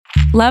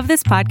Love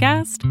this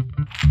podcast?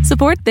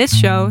 Support this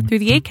show through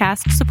the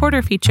Acast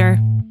supporter feature.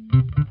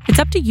 It's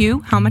up to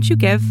you how much you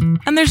give,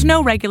 and there's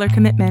no regular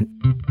commitment.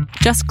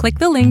 Just click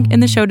the link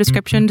in the show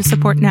description to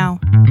support now.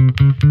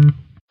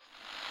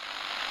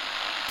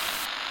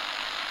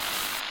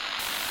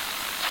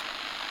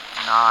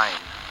 Nine,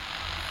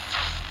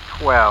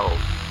 12,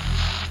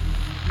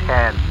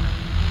 10,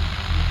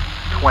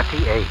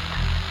 28,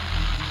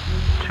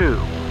 2,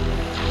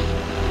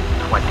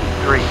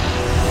 23.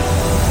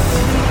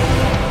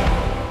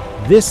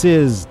 This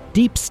is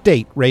Deep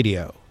State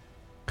Radio,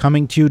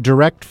 coming to you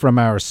direct from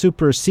our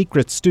super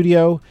secret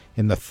studio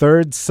in the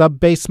third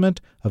sub-basement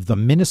of the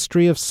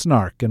Ministry of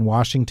Snark in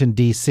Washington,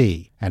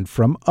 D.C., and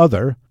from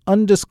other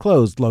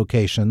undisclosed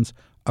locations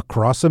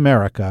across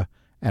America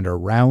and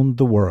around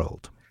the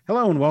world.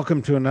 Hello and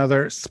welcome to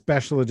another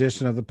special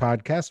edition of the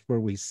podcast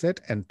where we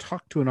sit and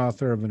talk to an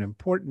author of an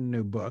important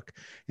new book.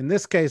 In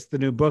this case, the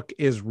new book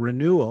is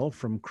Renewal: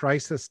 From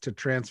Crisis to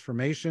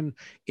Transformation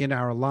in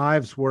Our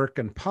Lives, Work,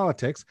 and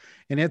Politics,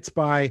 and it's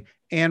by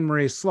Anne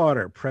Marie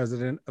Slaughter,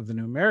 president of the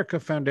New America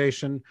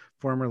Foundation,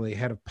 formerly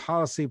head of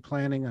policy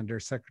planning under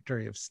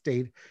Secretary of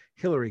State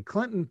Hillary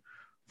Clinton,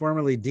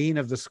 formerly dean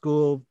of the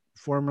school,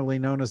 formerly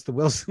known as the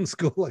Wilson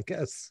School, I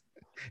guess.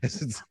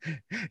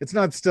 It's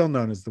not still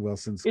known as the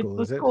Wilson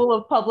School, it's the School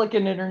of Public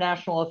and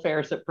International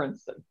Affairs at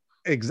Princeton.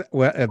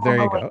 Well, there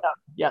you go.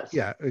 Yes.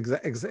 Yeah,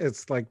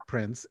 it's like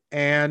Prince.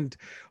 And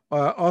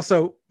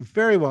also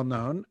very well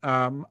known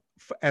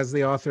as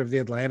the author of the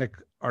Atlantic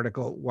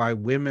article, Why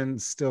Women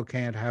Still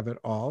Can't Have It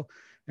All,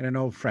 and an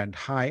old friend.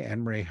 Hi,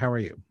 Anne Marie. How are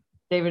you?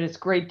 David, it's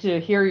great to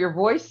hear your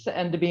voice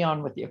and to be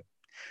on with you.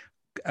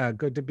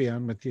 Good to be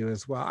on with you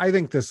as well. I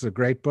think this is a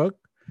great book.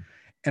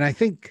 And I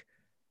think,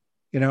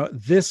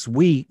 this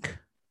week,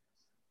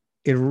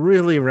 it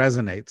really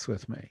resonates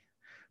with me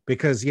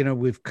because,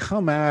 we've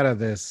come out of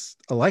this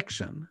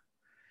election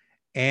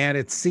and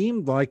it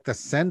seemed like the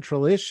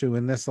central issue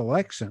in this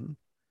election,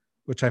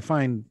 which I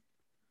find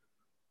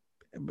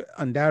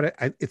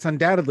it's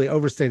undoubtedly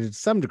overstated to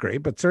some degree,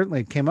 but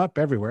certainly it came up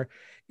everywhere,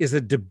 is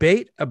a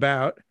debate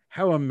about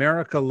how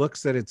America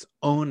looks at its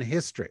own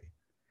history,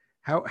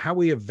 how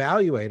we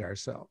evaluate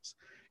ourselves.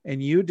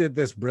 And you did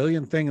this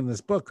brilliant thing in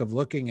this book of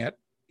looking at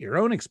your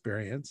own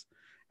experience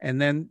and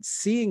then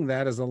seeing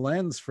that as a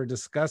lens for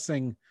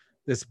discussing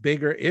this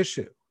bigger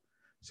issue.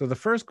 So the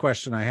first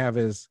question I have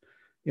is,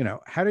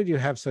 how did you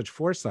have such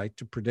foresight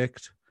to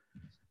predict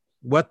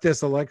what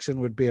this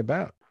election would be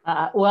about?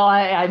 Well,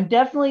 I'm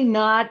definitely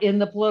not in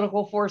the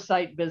political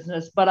foresight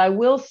business, but I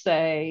will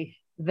say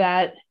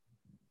that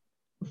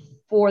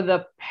for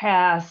the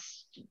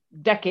past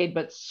decade,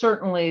 but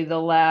certainly the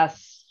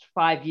last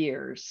 5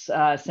 years,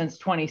 since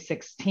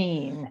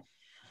 2016,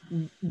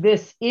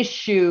 this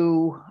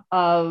issue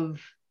of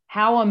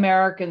how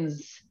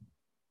Americans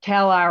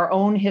tell our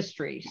own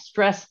history,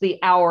 stress the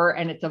hour,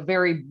 and it's a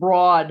very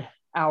broad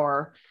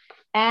hour,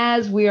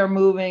 as we are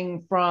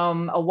moving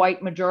from a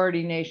white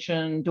majority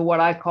nation to what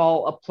I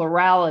call a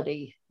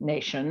plurality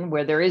nation,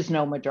 where there is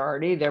no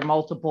majority, there are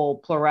multiple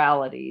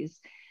pluralities,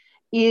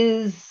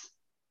 is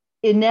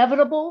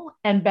inevitable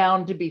and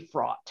bound to be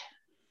fraught.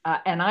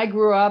 And I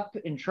grew up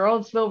in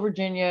Charlottesville,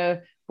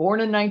 Virginia, born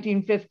in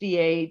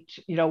 1958.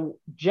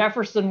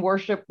 Jefferson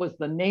worship was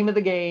the name of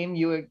the game.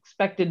 You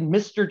expected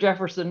Mr.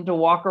 Jefferson to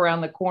walk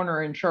around the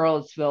corner in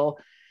Charlottesville.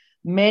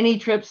 Many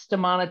trips to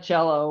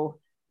Monticello.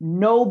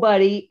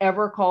 Nobody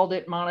ever called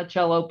it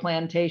Monticello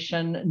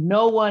Plantation.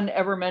 No one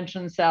ever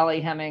mentioned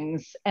Sally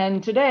Hemings.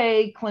 And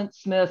today, Clint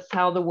Smith's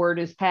How the Word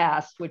Is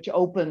Passed, which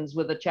opens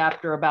with a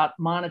chapter about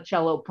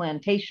Monticello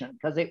Plantation,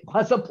 because it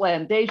was a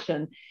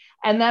plantation.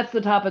 And that's the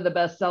top of the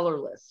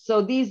bestseller list.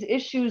 So these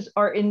issues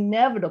are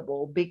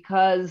inevitable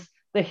because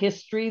the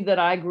history that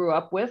I grew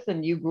up with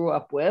and you grew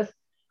up with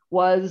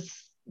was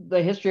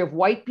the history of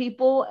white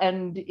people.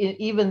 And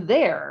even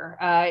there,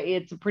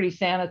 it's a pretty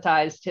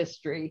sanitized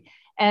history.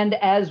 And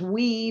as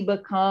we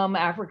become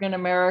African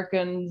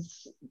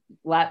Americans,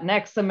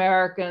 Latinx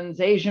Americans,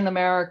 Asian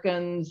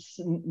Americans,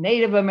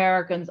 Native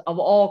Americans of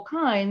all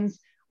kinds,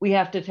 we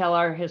have to tell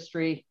our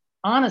history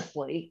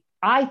honestly.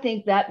 I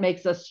think that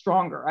makes us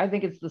stronger. I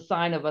think it's the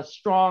sign of a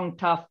strong,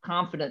 tough,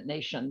 confident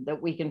nation that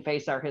we can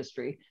face our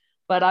history.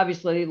 But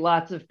obviously,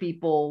 lots of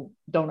people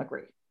don't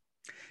agree.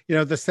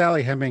 The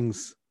Sally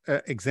Hemings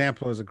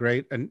example is a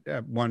great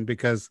one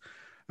because,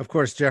 of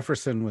course,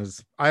 Jefferson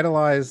was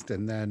idolized.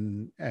 And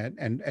then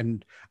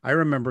and I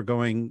remember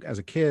going as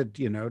a kid,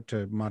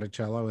 to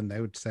Monticello, and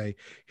they would say,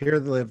 here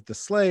lived the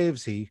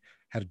slaves. He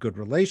had good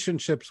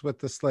relationships with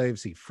the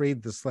slaves. He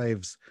freed the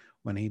slaves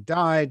when he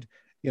died.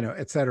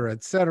 Et cetera,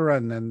 et cetera.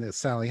 And then the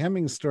Sally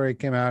Hemings story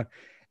came out.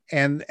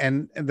 And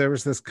there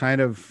was this kind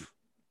of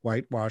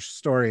whitewashed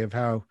story of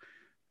how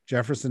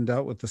Jefferson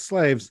dealt with the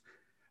slaves.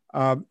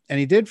 And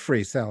he did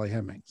free Sally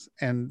Hemings.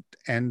 And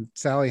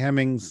Sally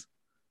Hemings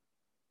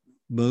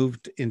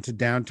moved into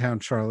downtown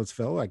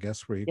Charlottesville, I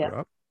guess, where you grew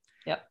up.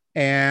 Yep.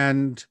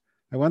 And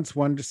I once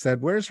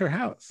said, where's her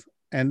house?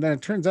 And then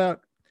it turns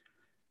out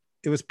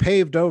it was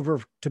paved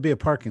over to be a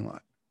parking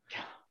lot,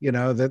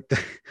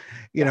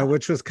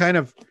 which was kind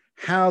of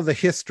how the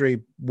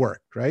history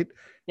worked, right?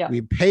 Yeah.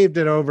 We paved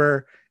it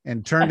over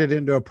and turned it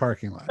into a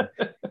parking lot.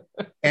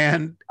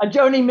 And a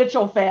Joni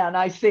Mitchell fan,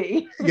 I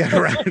see. Yeah,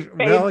 right.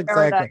 Well,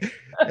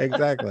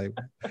 exactly.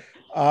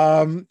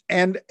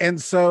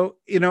 And so,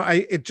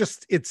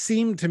 it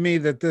seemed to me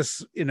that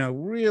this,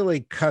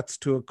 really cuts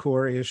to a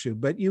core issue,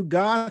 but you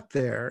got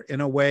there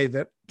in a way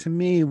that to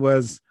me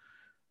was,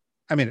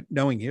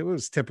 knowing you, it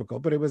was typical,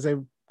 but it was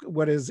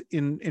what is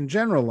in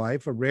general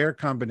life, a rare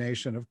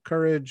combination of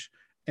courage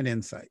and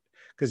insight,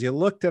 because you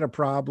looked at a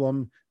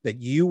problem that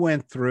you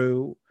went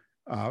through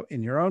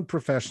in your own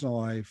professional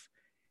life,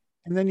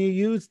 and then you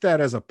used that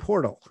as a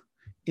portal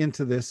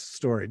into this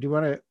story. Do you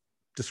want to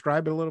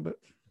describe it a little bit?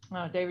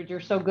 Oh, David, you're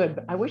so good.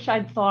 I wish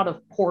I'd thought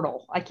of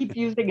portal. I keep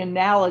using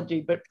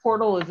analogy, but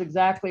portal is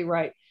exactly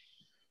right.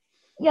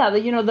 Yeah,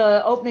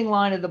 the opening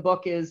line of the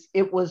book is,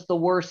 "It was the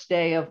worst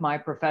day of my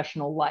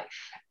professional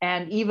life."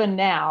 And even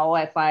now,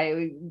 if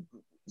I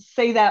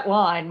say that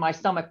line, my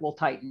stomach will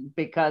tighten,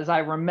 because I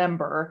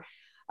remember,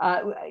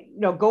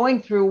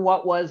 going through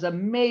what was a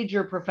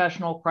major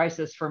professional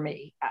crisis for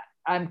me.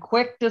 I'm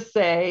quick to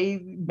say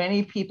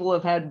many people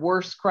have had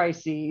worse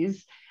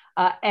crises,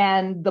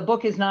 and the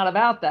book is not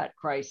about that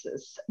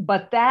crisis,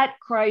 but that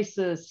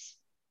crisis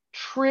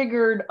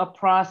triggered a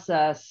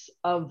process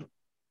of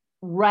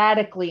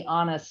radically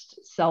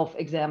honest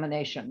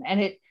self-examination. And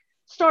it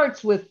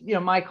starts with,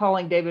 my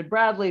calling David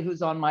Bradley,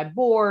 who's on my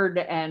board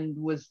and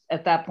was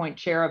at that point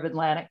chair of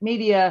Atlantic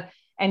Media.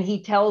 And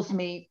he tells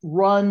me,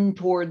 run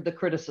toward the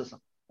criticism.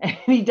 And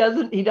he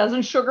doesn't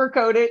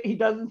sugarcoat it. He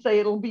doesn't say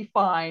it'll be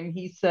fine.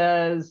 He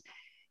says,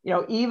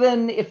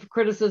 even if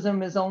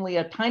criticism is only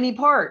a tiny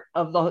part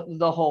of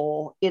the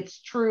whole,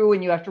 it's true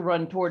and you have to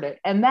run toward it.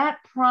 And that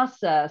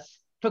process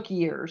took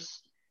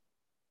years,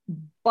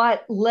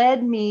 but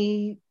led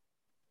me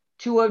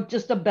to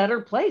just a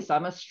better place.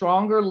 I'm a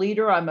stronger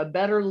leader. I'm a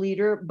better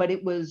leader, but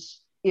it was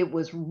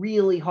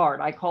really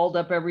hard. I called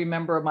up every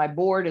member of my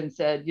board and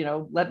said,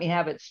 let me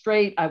have it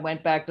straight. I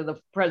went back to the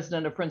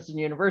president of Princeton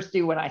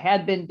University when I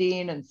had been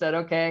dean and said,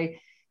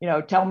 okay,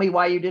 tell me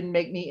why you didn't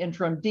make me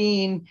interim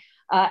dean.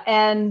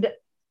 And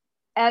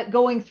at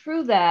going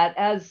through that,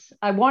 as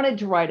I wanted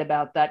to write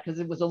about that because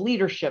it was a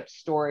leadership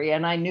story.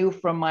 And I knew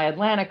from my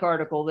Atlantic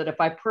article that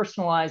if I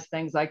personalized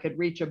things, I could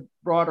reach a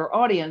broader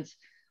audience.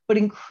 But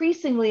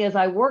increasingly, as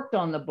I worked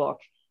on the book,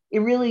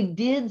 it really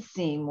did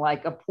seem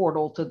like a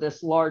portal to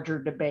this larger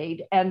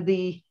debate. And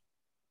the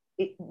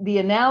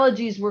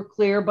analogies were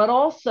clear, but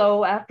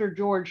also after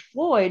George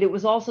Floyd, it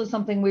was also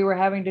something we were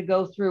having to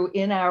go through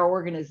in our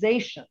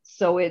organization.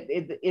 So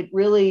it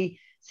really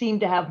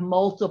seemed to have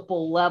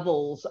multiple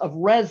levels of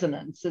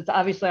resonance. It's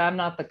obviously, I'm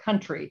not the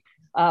country,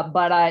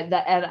 but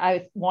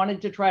I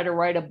wanted to try to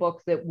write a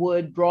book that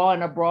would draw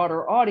in a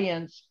broader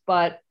audience,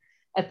 but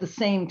at the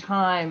same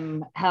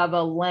time have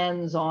a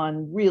lens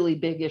on really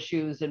big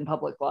issues in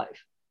public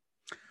life.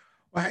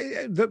 Well,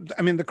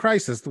 the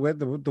crisis, the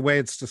way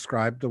it's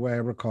described, the way I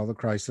recall the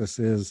crisis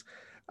is,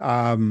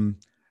 some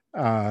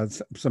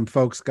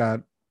folks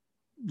got,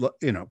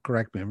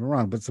 correct me if I'm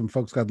wrong, but some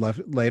folks got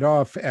laid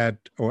off at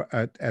New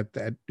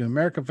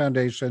America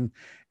Foundation,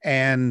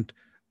 and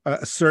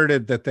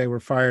asserted that they were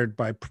fired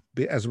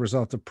as a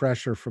result of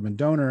pressure from a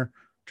donor.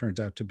 Turns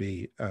out to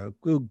be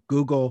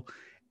Google,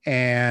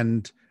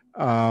 and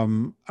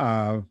in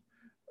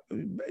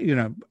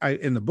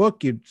the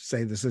book you'd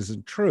say this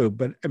isn't true,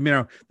 but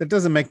that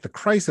doesn't make the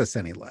crisis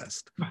any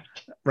less,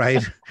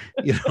 right?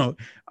 The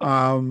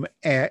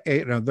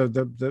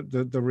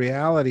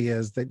reality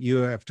is that you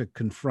have to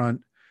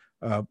confront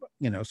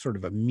sort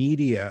of a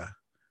media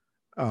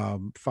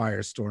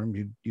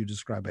firestorm. You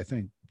describe, I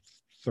think,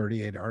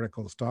 38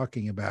 articles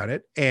talking about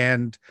it,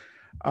 and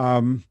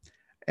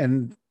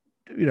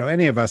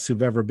any of us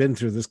who've ever been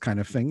through this kind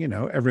of thing,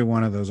 every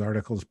one of those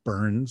articles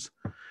burns,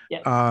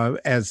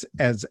 as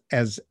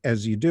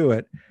you do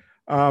it.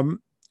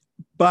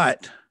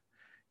 But,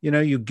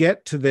 you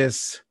get to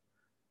this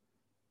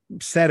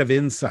set of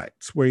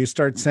insights where you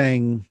start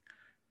saying,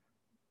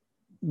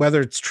 whether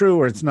it's true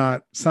or it's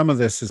not, some of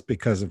this is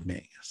because of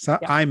me. So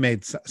I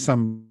made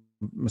some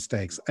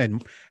mistakes,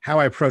 and how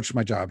I approached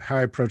my job, how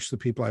I approached the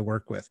people I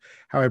work with,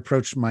 how I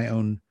approached my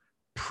own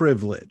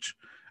privilege.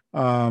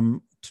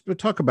 But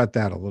talk about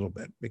that a little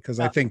bit, because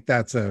I think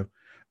that's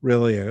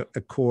really a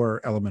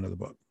core element of the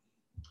book.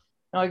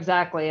 No,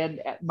 exactly.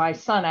 And my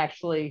son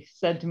actually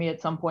said to me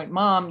at some point,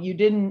 Mom, you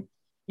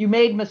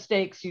made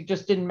mistakes. You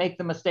just didn't make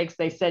the mistakes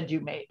they said you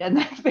made. And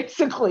that's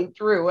basically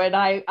true. And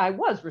I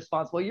was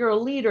responsible. You're a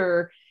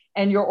leader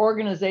and your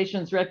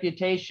organization's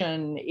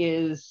reputation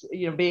is,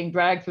 being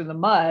dragged through the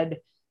mud.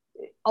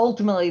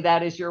 Ultimately,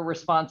 that is your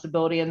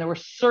responsibility. And there were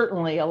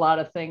certainly a lot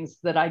of things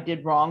that I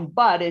did wrong.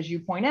 But as you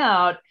point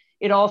out,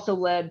 it also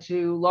led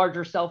to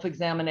larger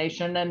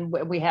self-examination. And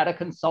we had a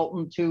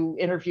consultant who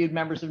interviewed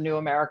members of New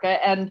America.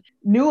 And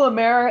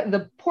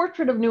the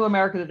portrait of New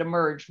America that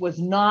emerged was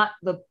not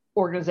the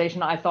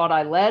organization I thought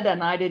I led,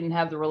 and I didn't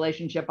have the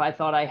relationship I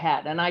thought I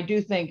had. And I do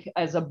think,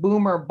 as a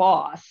boomer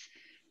boss,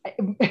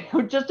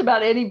 just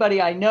about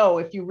anybody I know,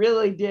 if you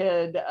really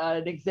did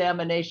an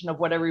examination of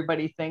what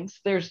everybody thinks,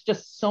 there's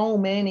just so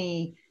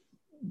many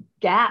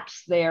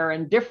gaps there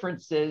and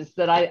differences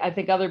that I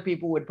think other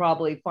people would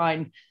probably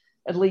find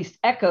at least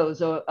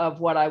echoes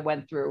of what I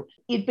went through.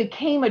 It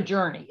became a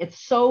journey.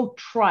 It's so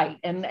trite.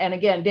 And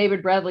again,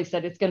 David Bradley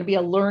said it's going to be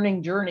a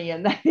learning journey.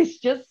 And that is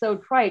just so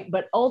trite.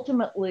 But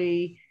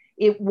ultimately,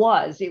 it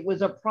was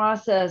a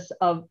process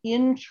of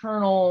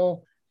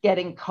internal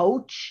getting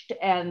coached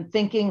and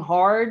thinking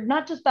hard,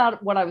 not just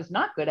about what I was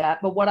not good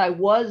at, but what I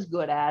was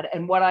good at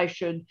and what I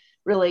should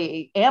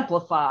really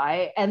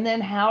amplify, and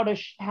then how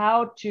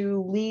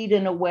to lead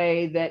in a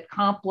way that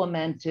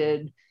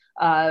complemented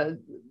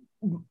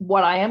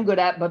what I am good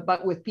at,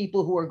 but with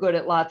people who are good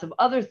at lots of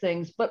other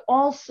things, but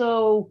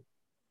also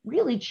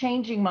really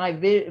changing my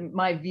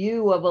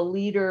view of a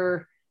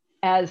leader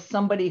as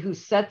somebody who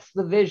sets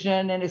the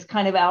vision and is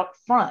kind of out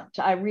front.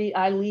 I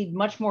lead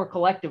much more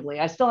collectively.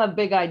 I still have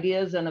big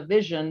ideas and a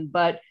vision,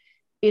 but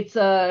it's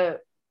a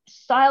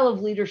style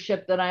of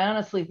leadership that I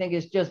honestly think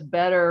is just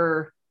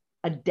better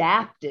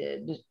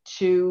adapted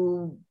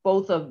to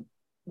both a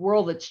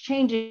world that's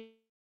changing,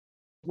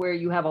 where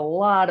you have a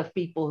lot of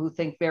people who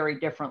think very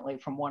differently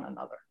from one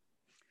another.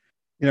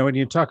 You know, when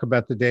you talk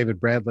about the David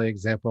Bradley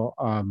example,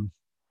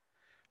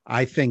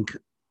 I think,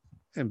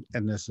 and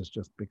this is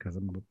just because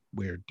I'm a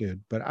weird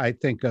dude, but I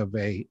think of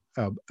there's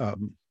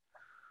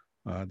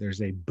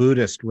a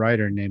Buddhist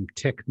writer named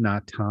Thich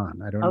Nhat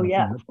Hanh. I don't know if you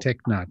know Thich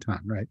Nhat Hanh,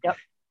 right? Yep.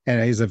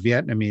 And he's a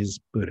Vietnamese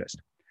Buddhist.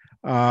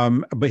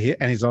 But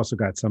he's also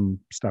got some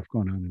stuff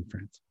going on in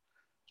France.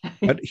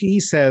 But he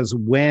says,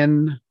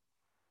 when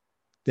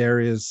there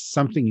is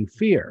something you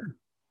fear,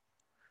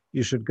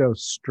 you should go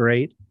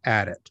straight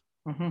at it.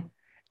 Mm-hmm.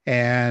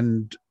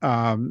 And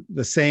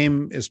the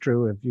same is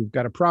true if you've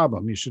got a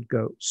problem. You should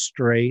go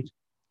straight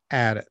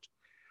at it.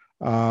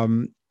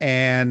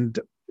 And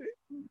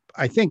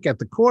I think at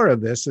the core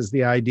of this is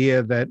the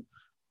idea that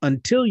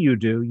until you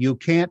do, you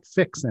can't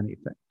fix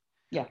anything.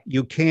 Yeah.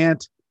 You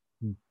can't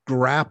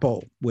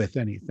grapple with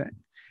anything.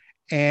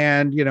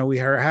 And, you know, we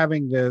are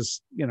having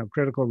this,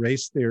 critical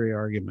race theory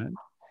argument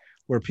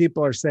where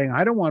people are saying,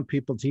 I don't want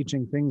people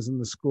teaching things in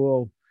the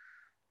school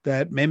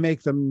that may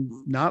make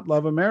them not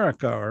love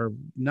America or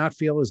not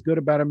feel as good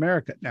about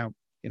America. Now,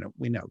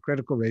 we know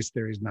critical race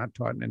theory is not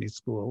taught in any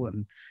school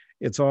and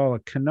it's all a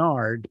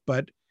canard,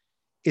 but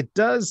it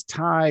does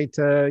tie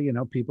to,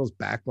 people's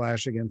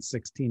backlash against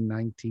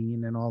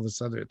 1619 and all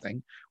this other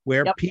thing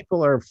where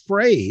people are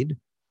afraid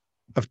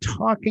of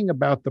talking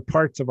about the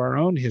parts of our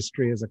own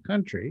history as a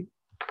country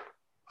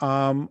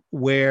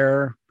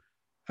where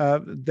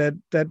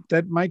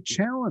that might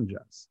challenge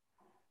us.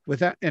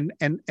 Without and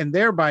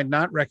thereby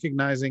not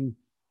recognizing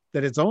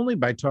that it's only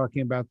by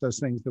talking about those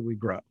things that we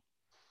grow.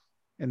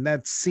 And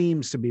that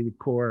seems to be the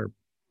core,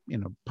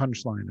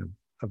 punchline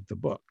of the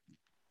book.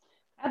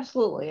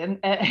 Absolutely. And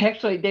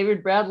actually,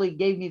 David Bradley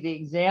gave me the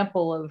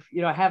example of,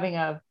 having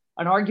an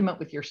argument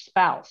with your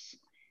spouse.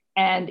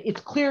 And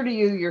it's clear to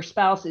you your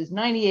spouse is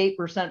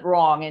 98%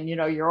 wrong. And,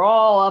 you're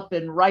all up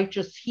in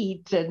righteous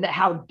heat and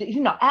how,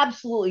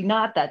 absolutely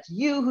not. That's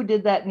you who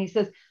did that. And he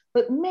says,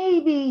 but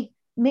maybe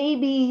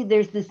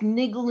there's this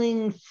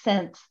niggling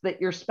sense that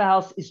your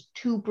spouse is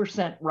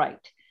 2% right.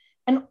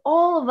 And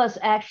all of us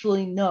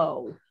actually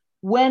know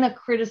when a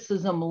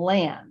criticism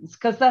lands,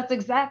 because that's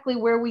exactly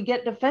where we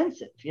get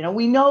defensive.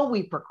 We know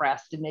we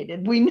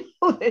procrastinated. We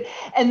know that,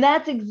 and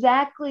that's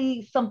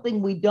exactly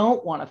something we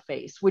don't want to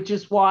face, which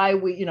is why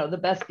the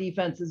best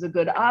defense is a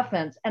good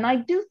offense. And I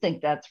do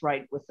think that's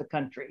right with the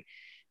country,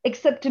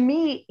 except to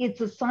me,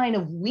 it's a sign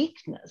of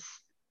weakness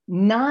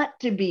not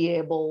to be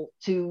able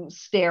to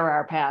stare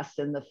our past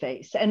in the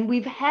face. And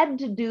we've had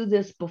to do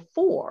this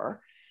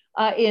before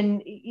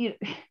in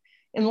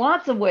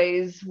lots of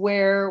ways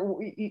where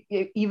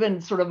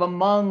even sort of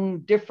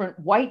among different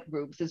white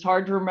groups, it's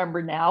hard to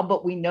remember now,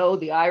 but we know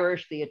the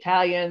Irish, the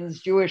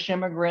Italians, Jewish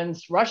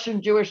immigrants,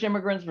 Russian Jewish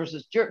immigrants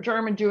versus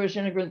German Jewish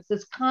immigrants,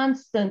 this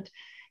constant,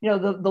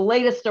 the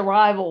latest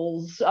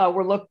arrivals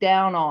were looked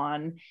down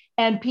on,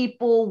 and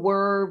people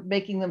were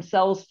making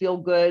themselves feel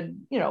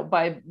good,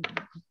 by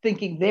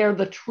thinking they're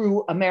the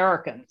true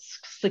Americans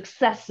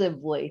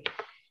successively.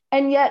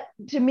 And yet,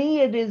 to me,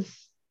 it is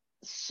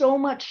so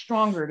much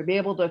stronger to be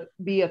able to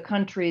be a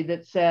country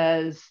that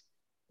says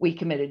we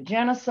committed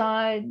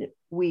genocide,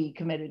 we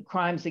committed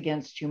crimes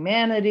against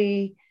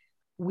humanity,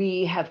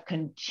 we have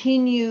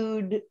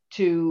continued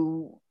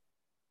to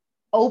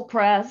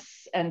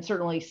oppress and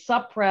certainly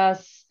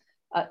suppress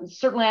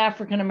certainly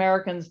African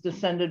Americans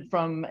descended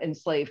from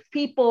enslaved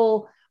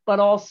people, but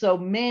also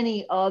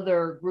many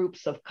other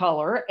groups of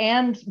color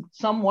and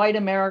some white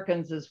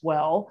Americans as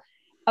well.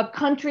 A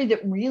country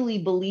that really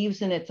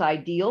believes in its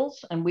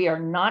ideals, and we are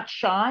not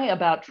shy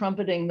about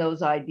trumpeting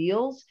those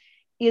ideals,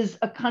 is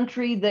a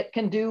country that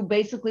can do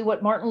basically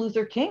what Martin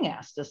Luther King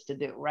asked us to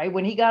do, right?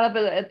 When he got up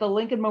at the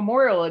Lincoln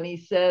Memorial and he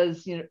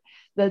says,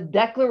 the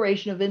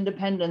Declaration of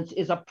Independence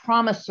is a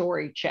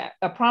promissory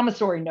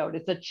note.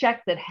 It's a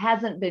check that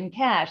hasn't been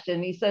cashed.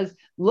 And he says,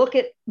 look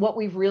at what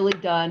we've really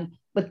done.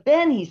 But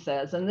then he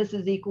says, and this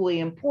is equally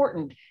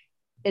important,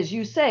 as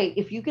you say,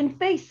 if you can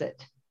face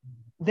it,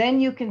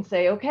 then you can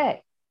say,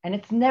 okay. And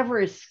it's never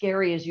as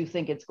scary as you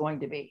think it's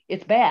going to be.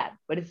 It's bad,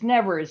 but it's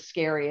never as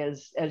scary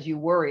as you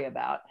worry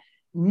about.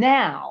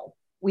 Now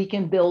we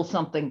can build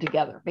something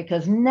together,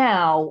 because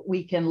now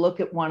we can look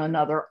at one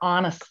another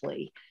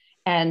honestly.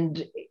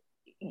 And,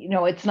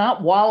 it's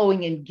not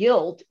wallowing in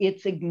guilt,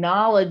 it's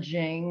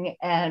acknowledging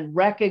and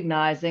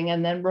recognizing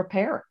and then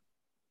repairing.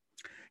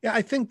 Yeah,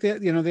 I think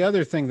that, the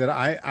other thing that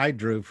I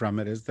drew from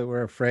it is that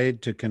we're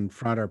afraid to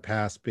confront our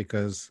past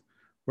because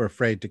we're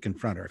afraid to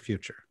confront our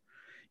future.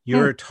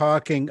 You're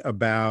talking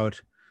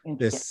about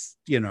this,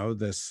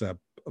 this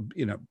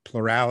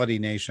plurality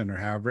nation, or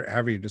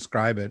however you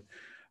describe it,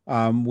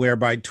 where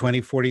by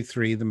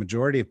 2043, the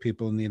majority of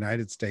people in the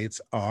United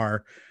States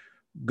are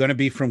going to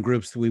be from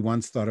groups that we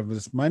once thought of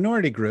as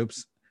minority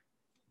groups.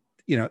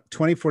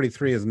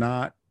 2043 is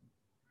not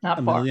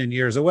a million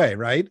years away,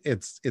 right?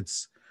 It's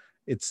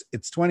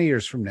 20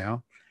 years from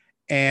now,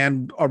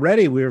 and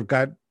already we've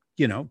got,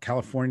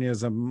 California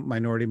is a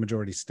minority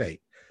majority state.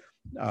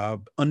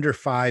 Under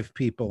 5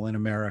 people in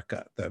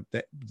America,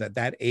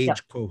 that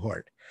age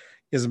cohort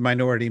is a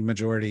minority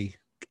majority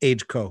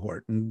age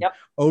cohort, and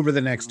over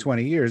the next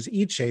 20 years,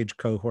 each age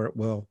cohort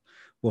will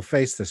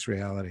face this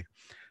reality.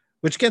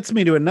 Which gets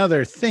me to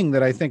another thing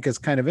that I think is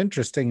kind of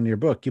interesting in your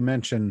book. You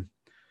mentioned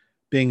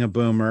being a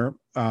boomer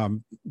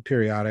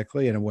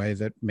periodically in a way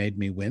that made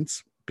me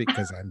wince,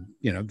 because I'm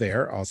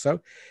there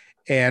also,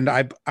 and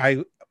I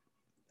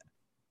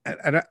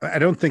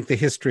don't think the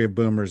history of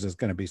boomers is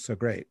going to be so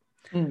great.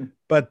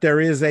 But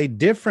there is a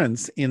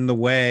difference in the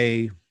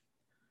way,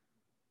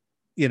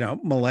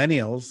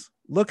 millennials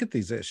look at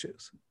these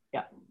issues.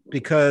 Yeah.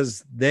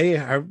 Because they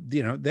are,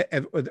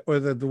 or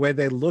the way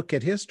they look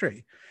at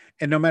history.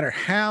 And no matter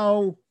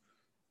how,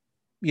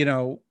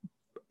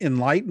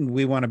 enlightened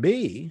we want to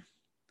be,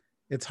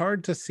 it's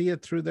hard to see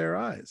it through their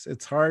eyes.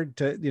 It's hard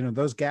to,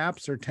 those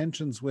gaps or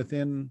tensions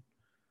within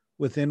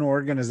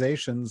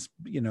organizations,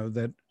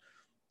 that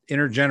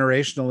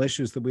intergenerational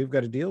issues that we've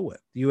got to deal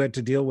with. You had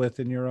to deal with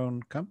in your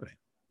own company.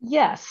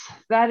 Yes,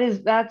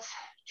 that's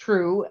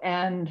true.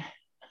 And,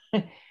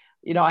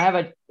 I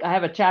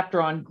have a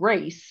chapter on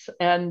grace,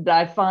 and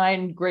I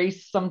find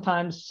grace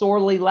sometimes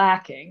sorely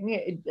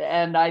lacking.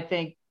 And I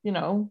think,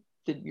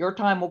 your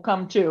time will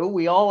come too.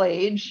 We all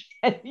age,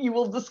 and you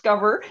will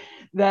discover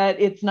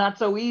that it's not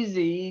so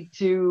easy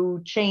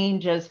to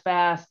change as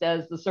fast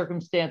as the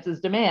circumstances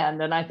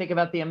demand. And I think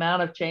about the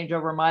amount of change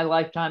over my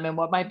lifetime and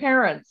what my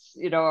parents,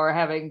 are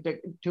having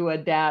to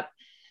adapt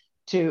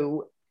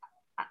to.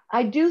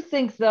 I do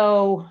think,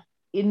 though,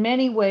 in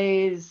many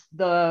ways,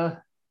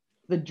 the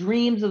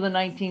dreams of the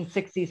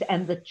 1960s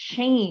and the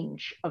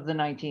change of the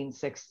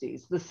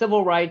 1960s, the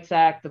Civil Rights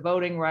Act, the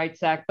Voting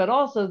Rights Act, but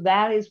also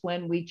that is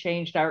when we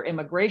changed our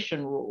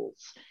immigration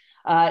rules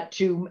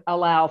to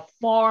allow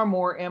far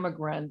more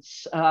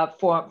immigrants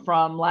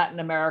from Latin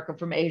America,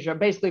 from Asia,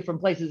 basically from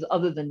places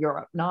other than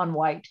Europe,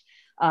 non-white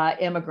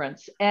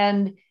immigrants.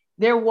 And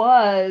there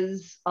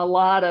was a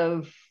lot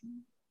of,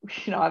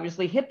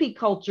 obviously hippie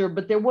culture,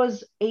 but there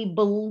was a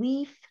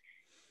belief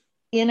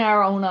in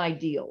our own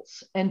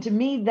ideals. And to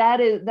me,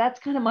 that's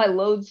kind of my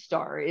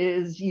lodestar,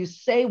 is you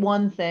say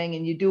one thing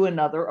and you do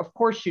another. Of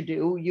course you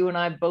do. You and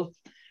I both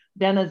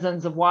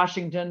denizens of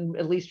Washington,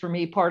 at least for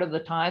me, part of the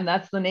time.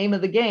 That's the name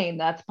of the game.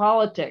 That's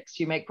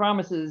politics. You make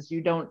promises, you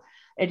don't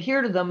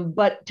adhere to them.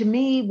 But to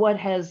me, what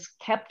has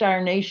kept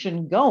our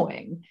nation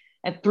going,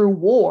 and through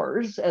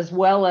wars as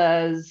well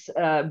as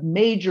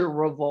major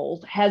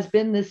revolt, has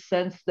been this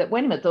sense that,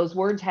 wait a minute, those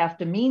words have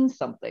to mean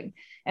something.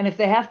 And if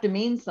they have to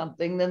mean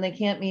something, then they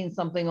can't mean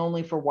something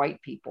only for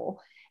white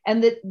people.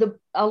 And that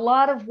a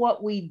lot of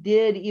what we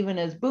did, even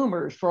as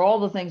boomers, for all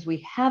the things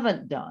we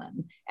haven't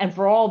done and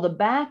for all the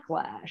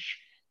backlash,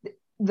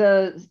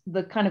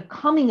 the kind of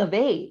coming of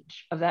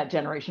age of that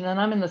generation, and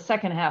I'm in the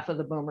second half of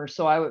the boomers,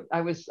 so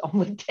I was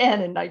only 10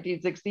 in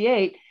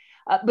 1968,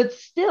 but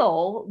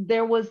still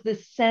there was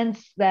this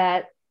sense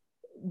that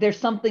there's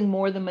something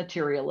more than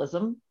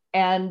materialism,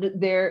 and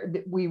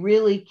we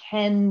really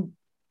can,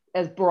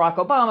 as Barack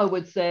Obama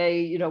would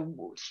say,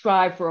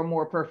 strive for a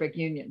more perfect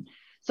union.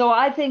 So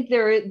I think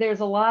there's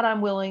a lot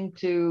I'm willing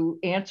to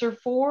answer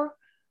for,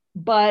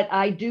 but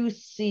I do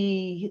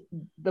see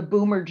the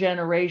boomer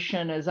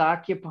generation as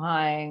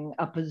occupying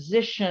a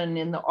position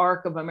in the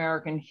arc of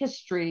American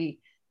history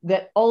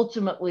that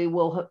ultimately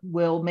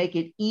will make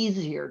it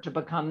easier to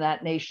become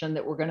that nation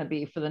that we're going to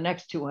be for the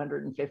next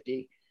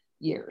 250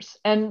 years.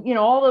 And,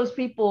 all those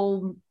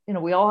people,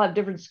 we all have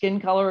different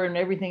skin color and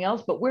everything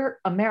else, but we're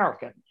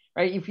American.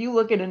 Right? If you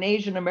look at an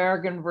Asian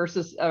American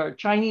versus a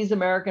Chinese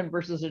American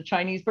versus a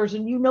Chinese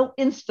person,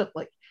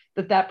 instantly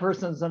that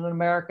person's an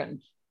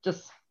American,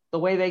 just the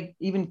way they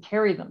even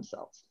carry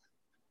themselves.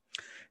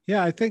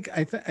 Yeah, I think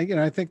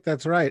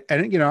that's right.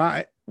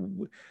 And,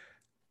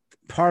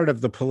 part of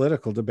the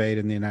political debate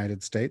in the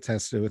United States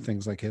has to do with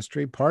things like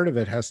history. Part of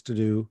it has to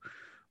do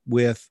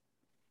with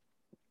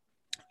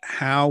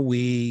how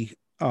we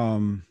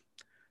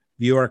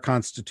view our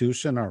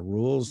Constitution, our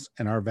rules,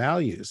 and our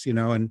values,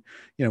 and,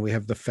 we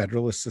have the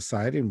Federalist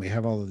Society and we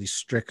have all of these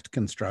strict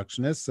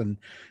constructionists, and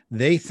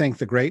they think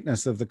the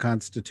greatness of the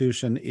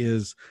Constitution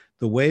is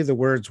the way the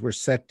words were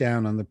set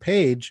down on the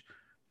page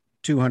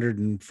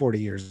 240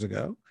 years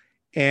ago.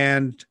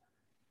 And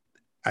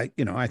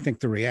I think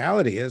the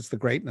reality is the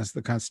greatness of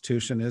the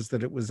Constitution is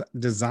that it was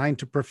designed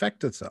to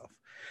perfect itself.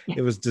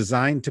 It was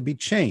designed to be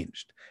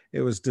changed.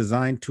 It was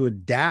designed to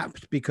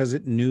adapt because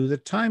it knew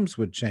that times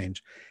would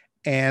change.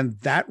 And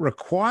that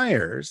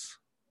requires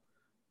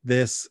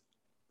this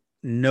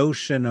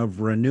notion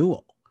of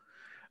renewal.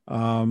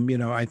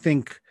 I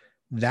think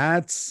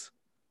that's,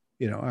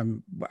 I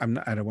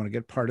don't want to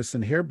get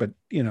partisan here, but,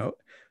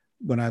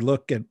 when I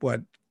look at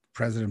what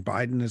President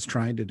Biden is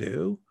trying to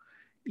do,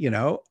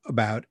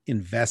 about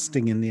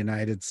investing in the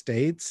United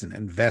States and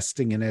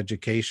investing in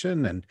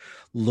education and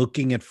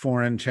looking at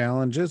foreign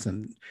challenges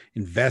and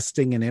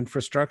investing in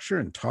infrastructure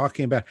and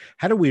talking about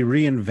how do we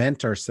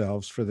reinvent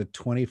ourselves for the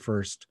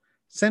 21st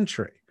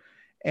century.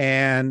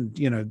 And,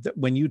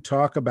 when you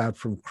talk about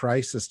from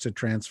crisis to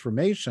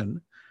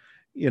transformation,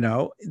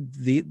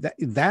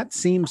 that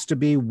seems to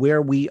be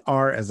where we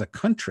are as a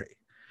country.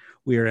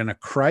 We are in a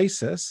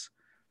crisis,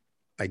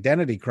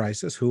 identity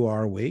crisis. Who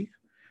are we?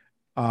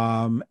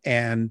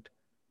 And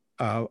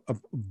a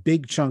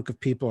big chunk of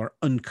people are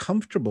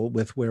uncomfortable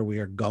with where we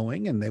are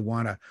going, and they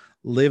want to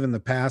live in the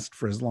past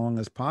for as long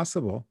as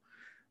possible.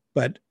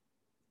 But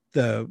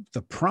the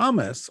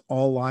promise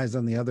all lies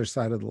on the other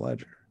side of the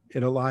ledger.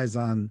 It lies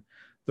on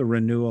the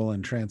renewal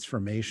and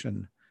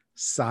transformation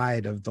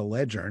side of the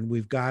ledger, and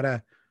we've got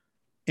to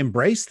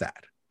embrace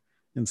that.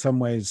 In some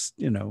ways,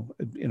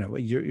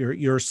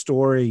 your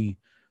story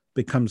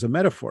becomes a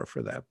metaphor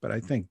for that. But I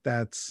think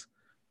that's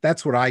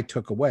what I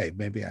took away.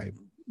 Maybe I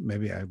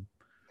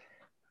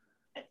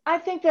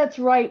think that's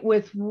right,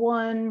 with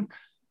one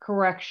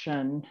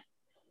correction.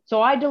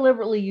 So I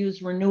deliberately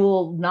use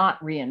renewal, not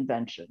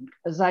reinvention.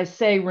 As I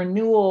say,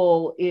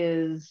 renewal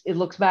it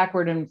looks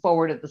backward and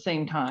forward at the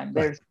same time.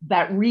 There's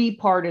that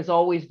part is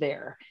always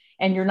there,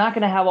 and you're not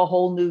going to have a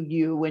whole new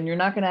you, and you're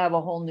not going to have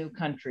a whole new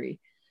country.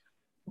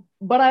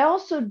 But I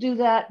also do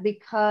that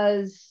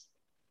because,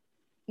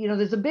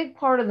 there's a big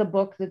part of the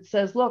book that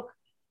says, look,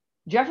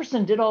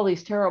 Jefferson did all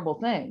these terrible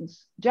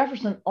things.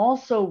 Jefferson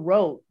also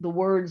wrote the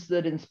words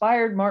that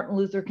inspired Martin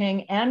Luther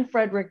King and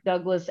Frederick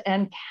Douglass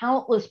and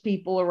countless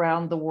people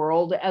around the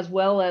world, as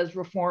well as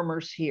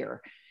reformers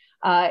here.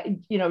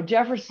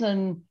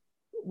 Jefferson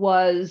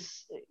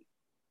was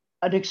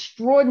an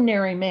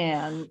extraordinary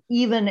man,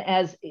 even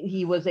as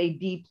he was a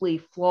deeply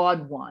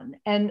flawed one.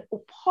 And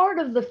part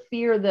of the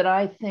fear that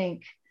I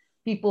think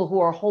people who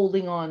are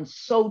holding on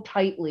so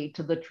tightly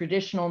to the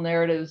traditional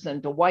narratives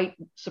and to white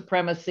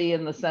supremacy,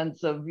 in the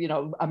sense of,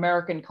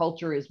 American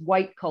culture is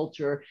white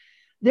culture,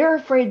 they're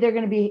afraid they're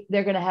going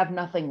to have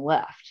nothing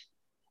left.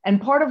 And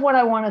part of what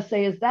I want to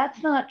say is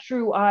that's not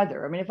true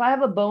either. I mean, if I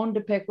have a bone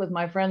to pick with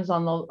my friends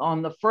on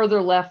the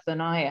further left than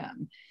I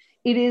am,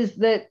 it is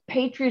that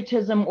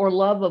patriotism or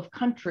love of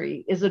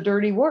country is a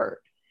dirty word.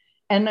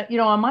 And,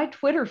 on my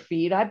Twitter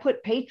feed, I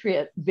put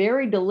patriot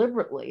very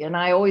deliberately. And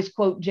I always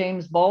quote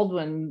James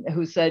Baldwin,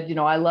 who said,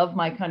 I love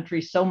my country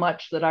so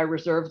much that I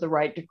reserve the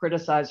right to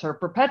criticize her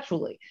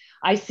perpetually.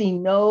 I see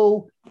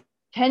no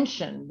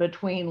tension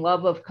between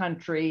love of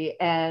country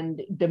and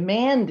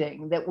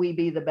demanding that we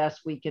be the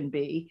best we can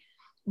be.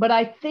 But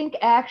I think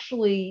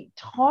actually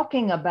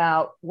talking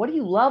about what do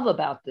you love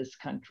about this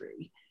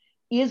country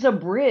is a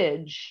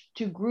bridge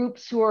to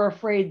groups who are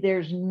afraid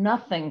there's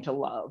nothing to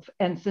love.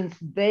 And since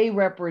they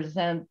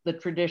represent the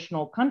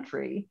traditional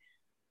country,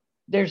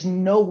 there's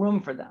no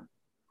room for them.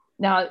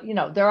 Now,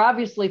 there are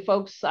obviously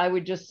folks, I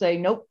would just say,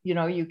 nope,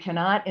 you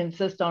cannot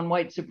insist on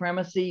white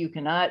supremacy. You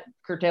cannot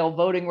curtail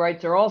voting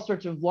rights. There are all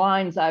sorts of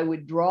lines I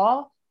would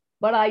draw.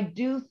 But I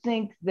do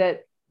think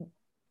that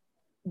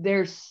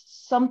there's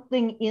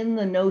something in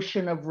the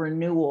notion of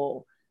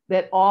renewal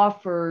that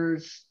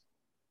offers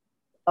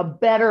a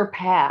better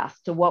path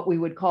to what we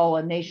would call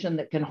a nation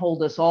that can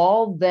hold us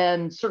all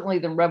than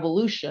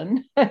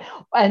revolution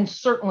and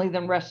certainly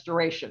than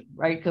restoration,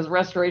 right? Because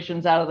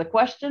restoration's out of the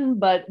question,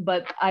 but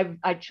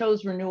I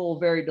chose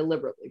renewal very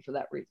deliberately for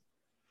that reason.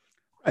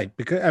 Right,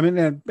 because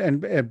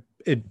and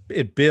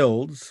it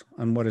builds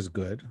on what is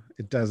good.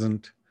 It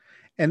doesn't,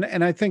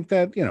 and I think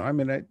that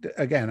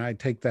I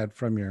take that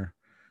from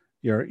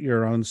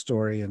your own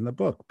story in the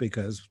book,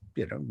 because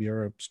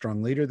you're a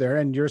strong leader there,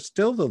 and you're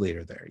still the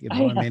leader there. You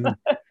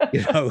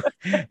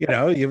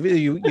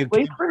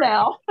wait for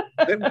now.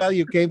 Well,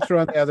 you came through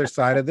on the other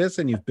side of this,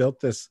 and you've built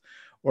this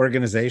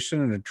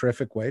organization in a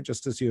terrific way,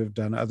 just as you have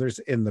done others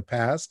in the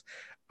past.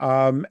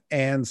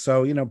 And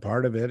so,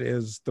 part of it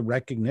is the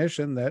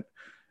recognition that,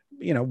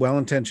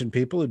 well-intentioned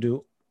people who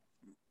do,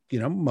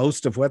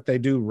 most of what they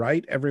do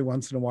right, every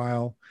once in a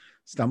while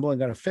stumble and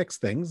got to fix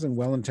things, and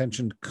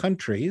well-intentioned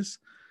countries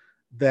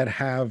that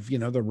have,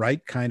 the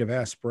right kind of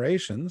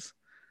aspirations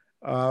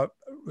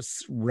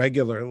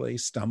regularly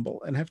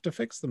stumble and have to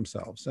fix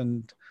themselves.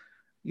 And,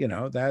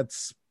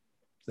 that's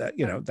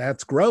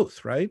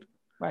growth, right?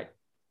 Right.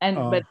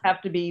 but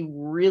have to be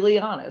really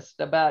honest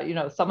about,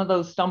 some of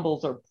those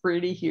stumbles are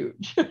pretty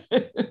huge.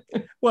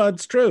 Well,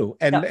 it's true,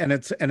 and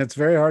it's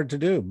very hard to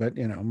do. But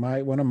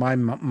one of my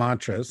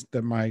mantras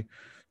that my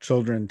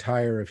children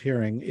tire of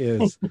hearing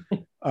is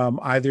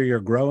either you're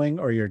growing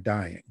or you're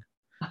dying.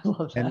 I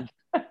love that.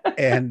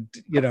 And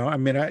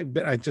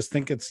I just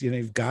think it's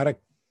you've got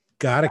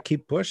to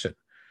keep pushing.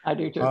 I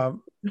do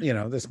too.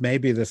 This may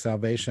be the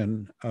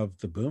salvation of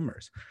the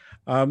boomers.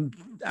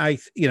 I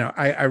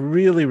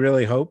really,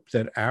 really hope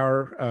that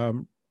our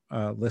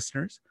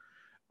listeners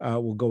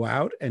will go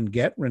out and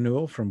get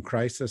Renewal from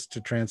Crisis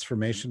to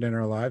Transformation in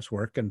Our Lives,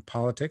 Work and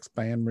Politics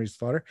by Anne Marie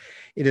Slaughter.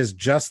 It is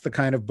just the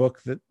kind of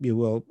book that you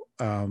will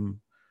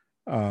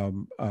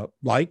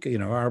like.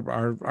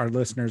 Our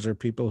listeners are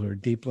people who are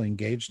deeply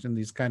engaged in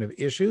these kind of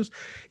issues.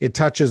 It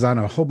touches on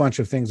a whole bunch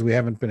of things we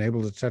haven't been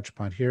able to touch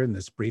upon here in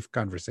this brief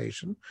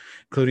conversation,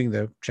 including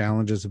the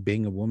challenges of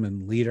being a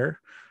woman leader.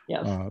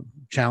 Yes.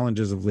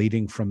 Challenges of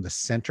leading from the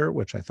center,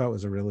 which I thought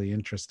was a really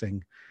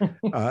interesting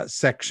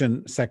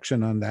section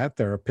on that.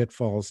 There are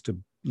pitfalls to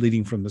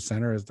leading from the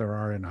center as there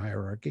are in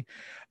hierarchy.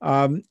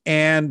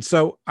 And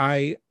so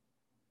I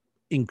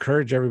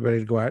encourage everybody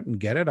to go out and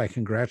get it. I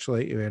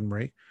congratulate you, Anne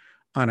Marie,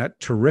 on a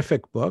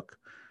terrific book.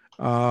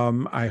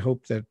 I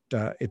hope that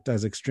it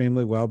does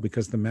extremely well,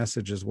 because the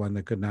message is one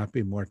that could not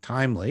be more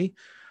timely.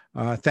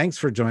 Thanks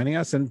for joining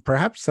us. And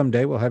perhaps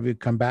someday we'll have you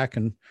come back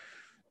and,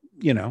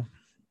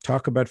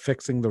 talk about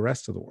fixing the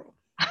rest of the world.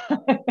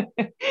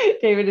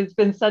 David, it's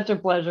been such a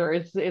pleasure.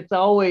 It's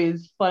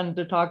always fun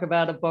to talk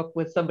about a book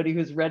with somebody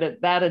who's read it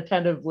that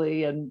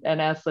attentively and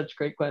asked such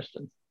great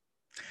questions.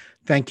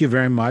 Thank you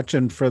very much.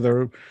 And for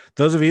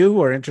those of you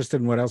who are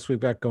interested in what else we've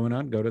got going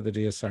on, go to the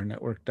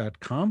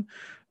dsrnetwork.com.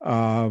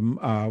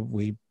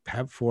 We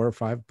have 4 or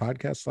 5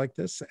 podcasts like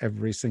this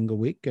every single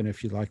week. And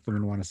if you like them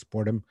and want to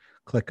support them,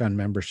 click on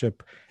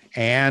membership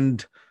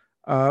and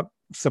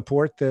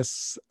support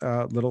this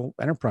little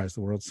enterprise,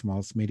 the world's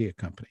smallest media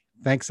company.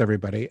 Thanks,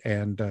 everybody,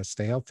 and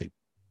stay healthy.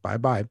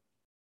 Bye-bye.